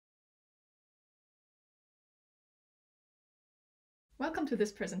Welcome to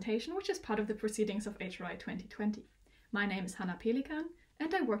this presentation, which is part of the proceedings of HRI 2020. My name is Pelikan,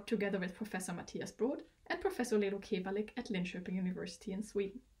 and I work together with Professor Mathias Broth and Professor Leelo Keevallik at Linköping University in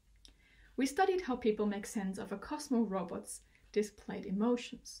Sweden. We studied how people make sense of a Cozmo robot's displayed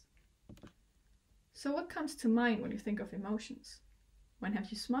emotions. So what comes to mind when you think of emotions? When have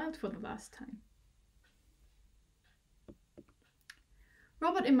you smiled for the last time?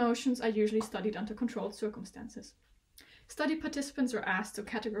 Robot emotions are usually studied under controlled circumstances. Study participants are asked to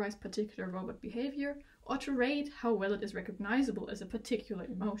categorize particular robot behavior or to rate how well it is recognizable as a particular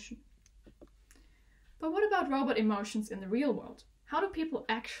emotion. But what about robot emotions in the real world? How do people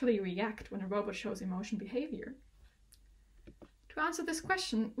actually react when a robot shows emotion behavior? To answer this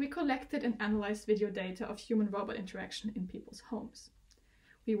question, we collected and analyzed video data of human-robot interaction in people's homes.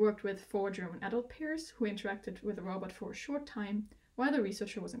 We worked with 4 German adult pairs who interacted with a robot for a short time while the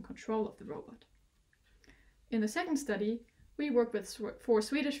researcher was in control of the robot. In the second study, we worked with 4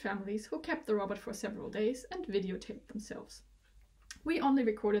 Swedish families who kept the robot for several days and videotaped themselves. We only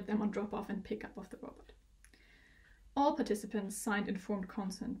recorded them on drop-off and pick-up of the robot. All participants signed informed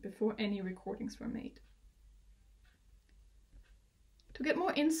consent before any recordings were made. To get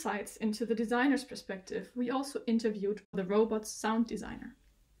more insights into the designer's perspective, we also interviewed the robot's sound designer.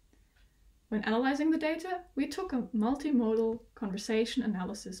 When analyzing the data, we took a multimodal conversation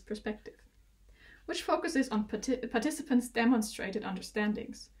analysis perspective, which focuses on participants' demonstrated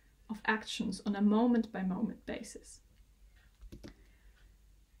understandings of actions on a moment-by-moment basis.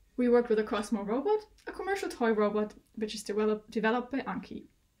 We worked with a Cozmo robot, a commercial toy robot which is developed by Anki.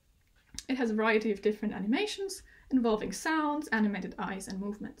 It has a variety of different animations involving sounds, animated eyes, and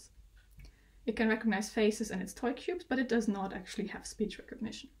movements. It can recognize faces and its toy cubes, but it does not actually have speech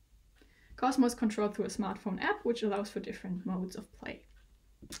recognition. Cozmo is controlled through a smartphone app, which allows for different modes of play.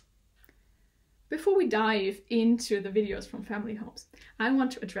 Before we dive into the videos from family homes, I want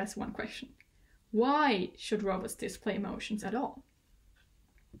to address one question. Why should robots display emotions at all?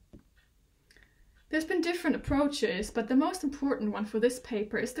 There's been different approaches, but the most important one for this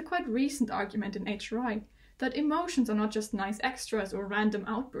paper is the quite recent argument in HRI that emotions are not just nice extras or random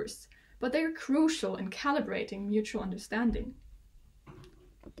outbursts, but they are crucial in calibrating mutual understanding.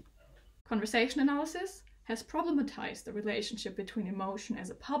 Conversation analysis has problematized the relationship between emotion as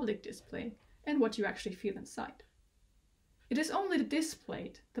a public display and what you actually feel inside. It is only the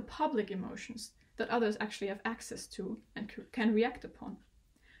displayed, the public emotions that others actually have access to and can react upon.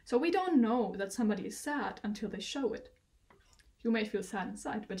 So we don't know that somebody is sad until they show it. You may feel sad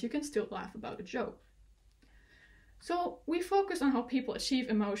inside, but you can still laugh about a joke. So we focus on how people achieve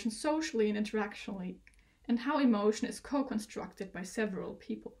emotion socially and interactionally, and how emotion is co-constructed by several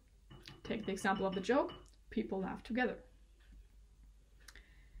people. Take the example of the joke, people laugh together.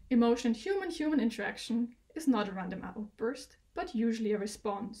 Emotion in human-human interaction is not a random outburst, but usually a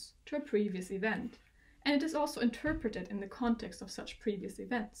response to a previous event, and it is also interpreted in the context of such previous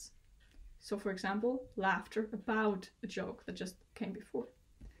events. So for example, laughter about a joke that just came before.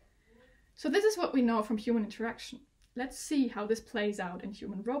 So this is what we know from human interaction. Let's see how this plays out in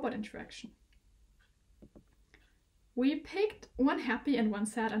human-robot interaction. We picked one happy and one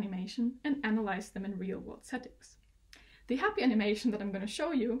sad animation and analyzed them in real-world settings. The happy animation that I'm going to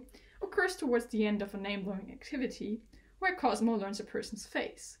show you occurs towards the end of a name-learning activity where Cozmo learns a person's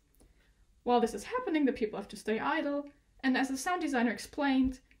face. While this is happening, the people have to stay idle, and as the sound designer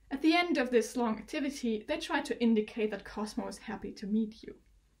explained, at the end of this long activity, they try to indicate that Cozmo is happy to meet you.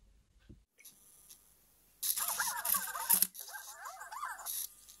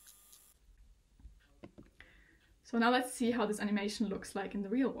 So now let's see how this animation looks like in the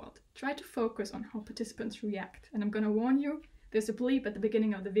real world. Try to focus on how participants react. And I'm going to warn you, there's a bleep at the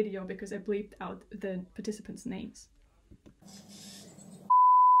beginning of the video because I bleeped out the participants' names.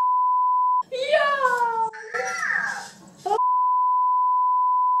 Ja!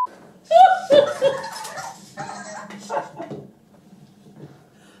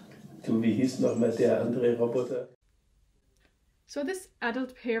 Du, wie hieß nochmal der andere Roboter? So this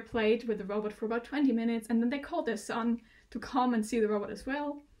adult pair played with the robot for about 20 minutes, and then they called their son to come and see the robot as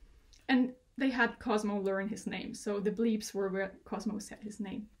well. And they had Cozmo learn his name, so the bleeps were where Cozmo said his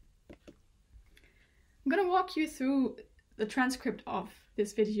name. I'm going to walk you through the transcript of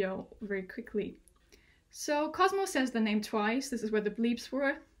this video very quickly. So Cozmo says the name twice. This is where the bleeps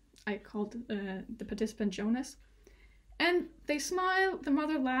were. I called the participant Jonas. And they smile, the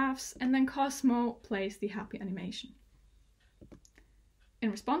mother laughs, and then Cozmo plays the happy animation. In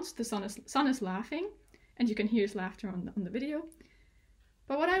response, the son is laughing, and you can hear his laughter on the video.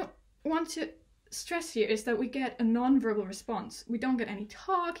 But what I want to stress here is that we get a non-verbal response. We don't get any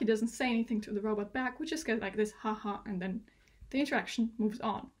talk, he doesn't say anything to the robot back, we just get like this haha and then The interaction moves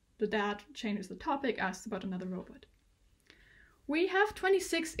on. The dad changes the topic, asks about another robot. We have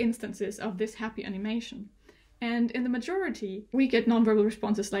 26 instances of this happy animation, and in the majority, we get nonverbal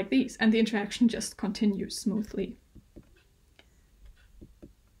responses like these, and the interaction just continues smoothly.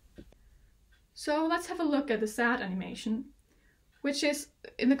 So let's have a look at the sad animation, which is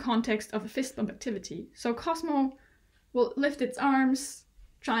in the context of a fist bump activity. So Cozmo will lift its arms,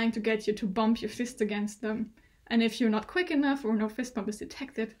 trying to get you to bump your fist against them, and if you're not quick enough or no fist bump is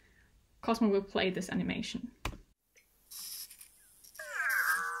detected, Cozmo will play this animation.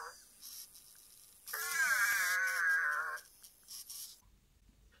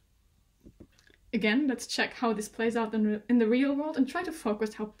 Again, let's check how this plays out in the real world and try to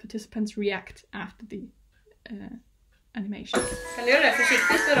focus how participants react after the animation. Kan du göra det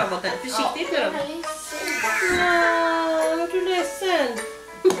försiktigt med roboten? Försiktigt med roboten. Ja, vart du ledsen?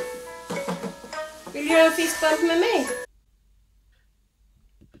 Vill du göra en fistbump med mig?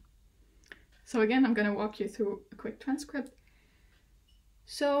 So again, I'm going to walk you through a quick transcript.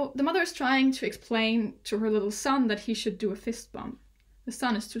 So the mother is trying to explain to her little son that he should do a fist bump. The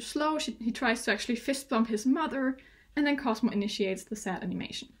son is too slow, he tries to actually fist bump his mother, and then Cozmo initiates the sad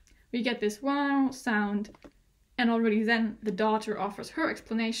animation. We get this wow sound, and already then the daughter offers her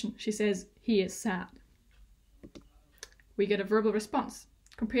explanation. She says, he is sad. We get a verbal response.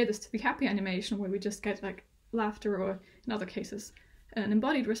 Compare this to the happy animation where we just get like laughter or, in other cases, an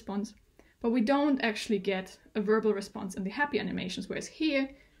embodied response. But we don't actually get a verbal response in the happy animations, whereas here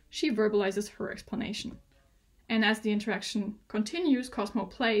she verbalizes her explanation. And as the interaction continues, Cozmo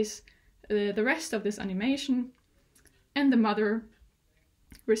plays the rest of this animation, and the mother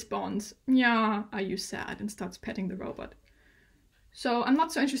responds, yeah, are you sad? And starts petting the robot. So I'm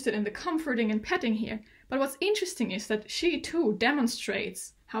not so interested in the comforting and petting here, but what's interesting is that she too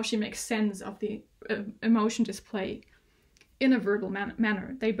demonstrates how she makes sense of the emotion display in a verbal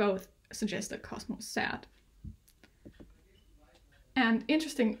manner. They both suggest that Cozmo is sad. And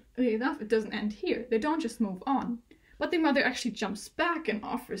interestingly enough, it doesn't end here. They don't just move on, but the mother actually jumps back and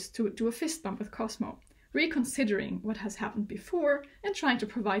offers to do a fist bump with Cozmo, reconsidering what has happened before and trying to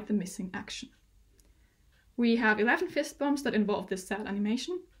provide the missing action. We have 11 fist bumps that involve this sad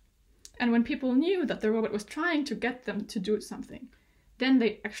animation, and when people knew that the robot was trying to get them to do something, then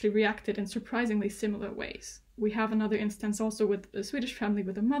they actually reacted in surprisingly similar ways. We have another instance also with a Swedish family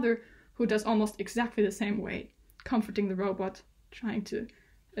with a mother who does almost exactly the same way, comforting the robot, trying to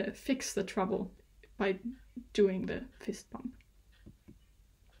fix the trouble by doing the fist bump.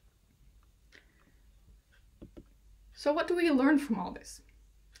 So what do we learn from all this?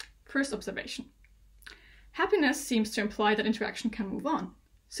 First observation. Happiness seems to imply that interaction can move on,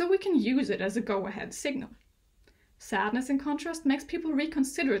 so we can use it as a go-ahead signal. Sadness, in contrast, makes people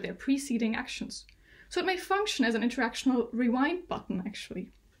reconsider their preceding actions, so it may function as an interactional rewind button,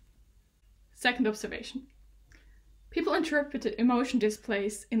 actually. Second observation. People interpreted emotion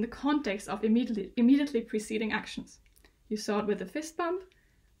displays in the context of immediately preceding actions. You saw it with the fist bump.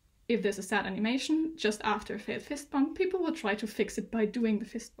 If there's a sad animation just after a failed fist bump, people will try to fix it by doing the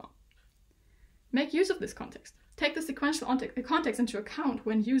fist bump. Make use of this context. Take the sequential context into account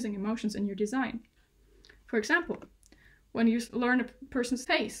when using emotions in your design. For example, when you learn a person's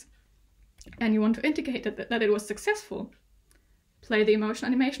face and you want to indicate that it was successful, play the emotion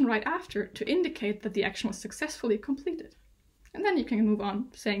animation right after to indicate that the action was successfully completed. And then you can move on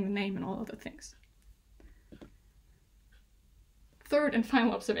saying the name and all other things. Third and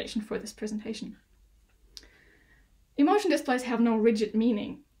final observation for this presentation. Emotion displays have no rigid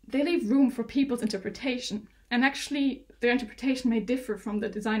meaning. They leave room for people's interpretation, and actually their interpretation may differ from the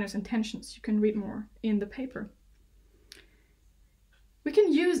designer's intentions. You can read more in the paper. We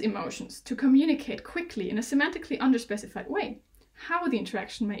can use emotions to communicate quickly in a semantically underspecified way how the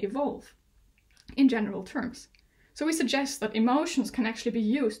interaction may evolve in general terms. So we suggest that emotions can actually be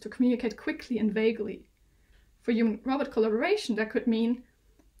used to communicate quickly and vaguely. For human-robot collaboration, that could mean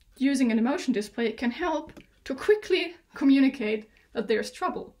using an emotion display can help to quickly communicate that there's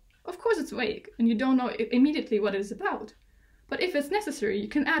trouble. Of course it's vague and you don't know immediately what it is about, but if it's necessary, you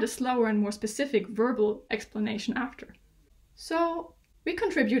can add a slower and more specific verbal explanation after. So we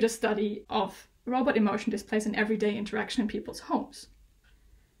contribute a study of robot emotion displays in everyday interaction in people's homes.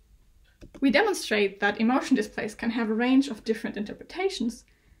 We demonstrate that emotion displays can have a range of different interpretations,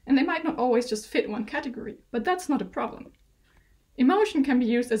 and they might not always just fit one category, but that's not a problem. Emotion can be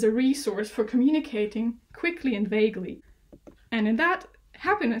used as a resource for communicating quickly and vaguely, and in that,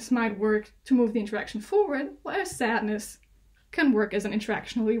 happiness might work to move the interaction forward, whereas sadness can work as an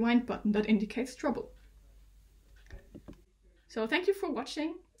interactional rewind button that indicates trouble. So thank you for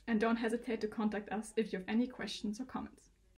watching, and don't hesitate to contact us if you have any questions or comments.